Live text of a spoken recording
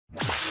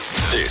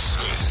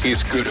This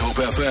is Good Hope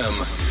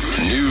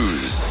FM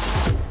News.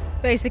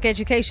 Basic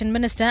Education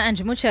Minister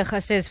Angie Motshekga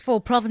says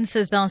 4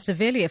 provinces are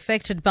severely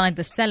affected by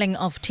the selling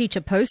of teacher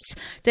posts.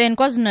 They're in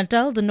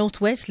KwaZulu-Natal, the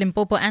Northwest,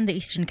 Limpopo and the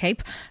Eastern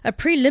Cape. A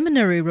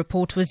preliminary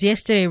report was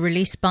yesterday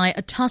released by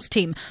a task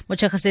team.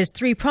 Motshekga says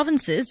 3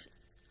 provinces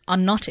are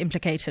not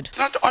implicated.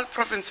 Not all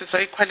provinces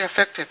are equally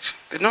affected.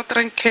 The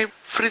Northern Cape,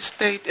 Free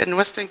State and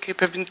Western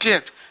Cape have been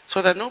cleared.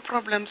 So there are no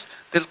problems.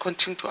 They'll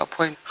continue to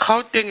appoint.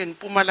 Gauteng and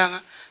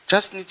Mpumalanga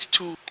just need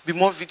to be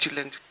more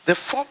vigilant. The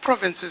 4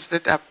 provinces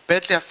that are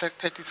badly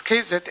affected is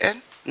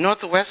KZN,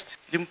 Northwest,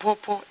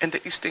 Limpopo and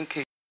the Eastern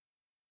Cape.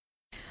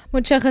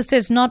 Motshekga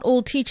says not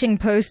all teaching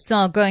posts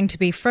are going to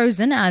be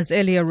frozen, as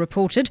earlier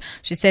reported.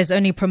 She says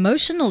only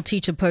promotional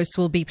teacher posts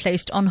will be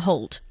placed on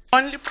hold.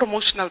 Only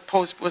promotional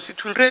posts, because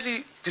it will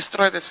really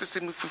destroy the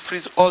system if we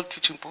freeze all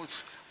teaching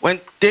posts. When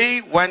day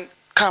 1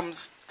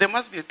 comes, there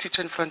must be a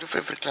teacher in front of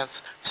every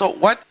class. So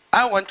what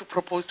I want to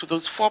propose to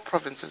those 4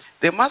 provinces,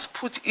 they must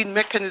put in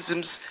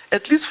mechanisms,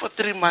 at least for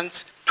 3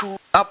 months, to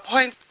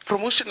appoint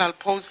promotional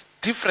posts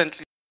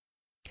differently.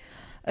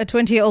 A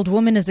 20-year-old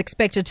woman is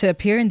expected to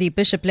appear in the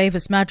Bishop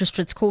Lavis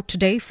Magistrates Court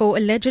today for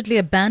allegedly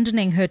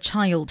abandoning her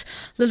child.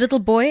 The little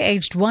boy,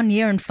 aged 1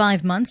 year and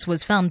 5 months,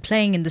 was found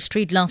playing in the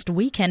street last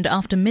weekend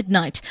after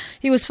midnight.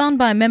 He was found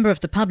by a member of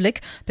the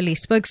public.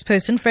 Police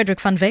spokesperson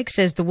Frederick van Wyk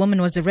says the woman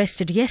was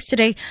arrested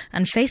yesterday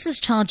and faces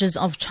charges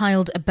of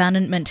child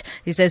abandonment.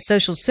 He says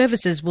social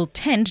services will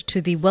tend to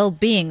the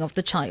well-being of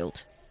the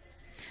child.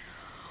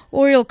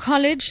 Oriel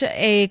College,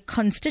 a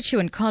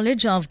constituent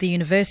college of the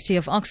University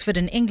of Oxford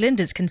in England,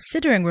 is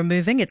considering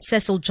removing its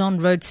Cecil John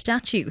Rhodes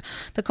statue.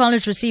 The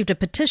college received a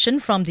petition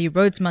from the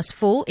Rhodes Must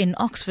Fall in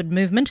Oxford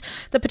movement.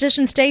 The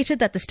petition stated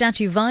that the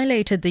statue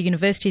violated the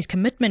university's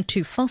commitment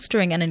to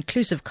fostering an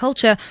inclusive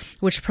culture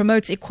which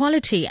promotes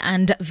equality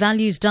and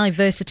values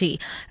diversity.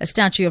 A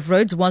statue of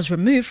Rhodes was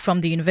removed from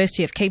the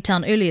University of Cape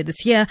Town earlier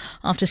this year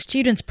after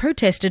students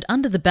protested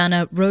under the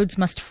banner Rhodes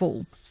Must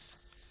Fall.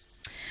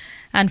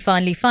 And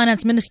finally,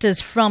 finance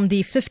ministers from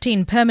the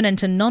 15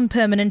 permanent and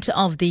non-permanent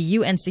of the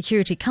UN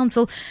Security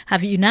Council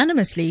have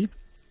unanimously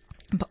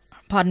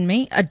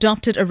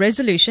adopted a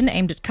resolution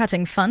aimed at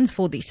cutting funds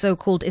for the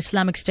so-called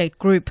Islamic State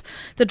group.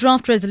 The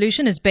draft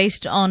resolution is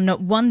based on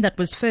one that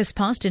was first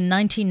passed in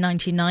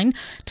 1999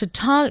 to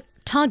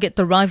target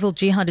the rival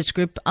jihadist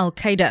group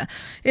Al-Qaeda.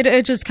 It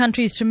urges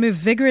countries to move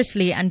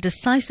vigorously and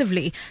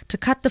decisively to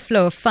cut the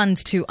flow of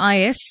funds to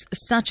IS,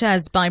 such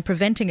as by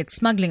preventing its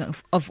smuggling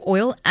of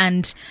oil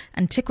and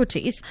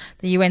antiquities.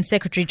 The UN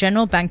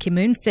Secretary-General Ban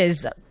Ki-moon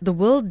says the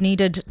world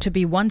needed to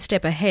be one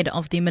step ahead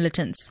of the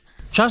militants.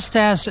 Just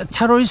as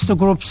terrorist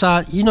groups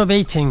are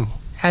innovating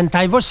and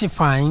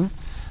diversifying,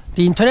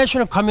 the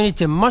international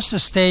community must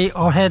stay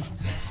ahead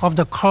of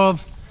the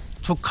curve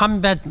to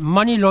combat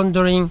money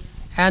laundering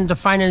and the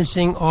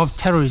financing of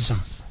terrorism.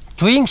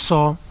 Doing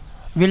so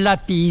will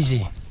not be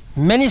easy.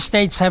 Many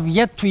states have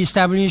yet to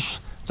establish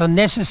the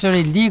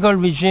necessary legal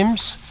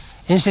regimes,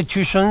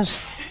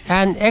 institutions,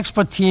 and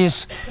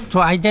expertise to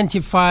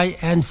identify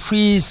and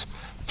freeze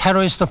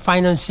terrorist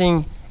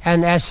financing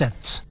and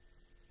assets.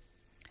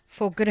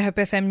 For Good Hope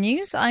FM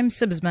News, I'm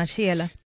Angie Motshekga.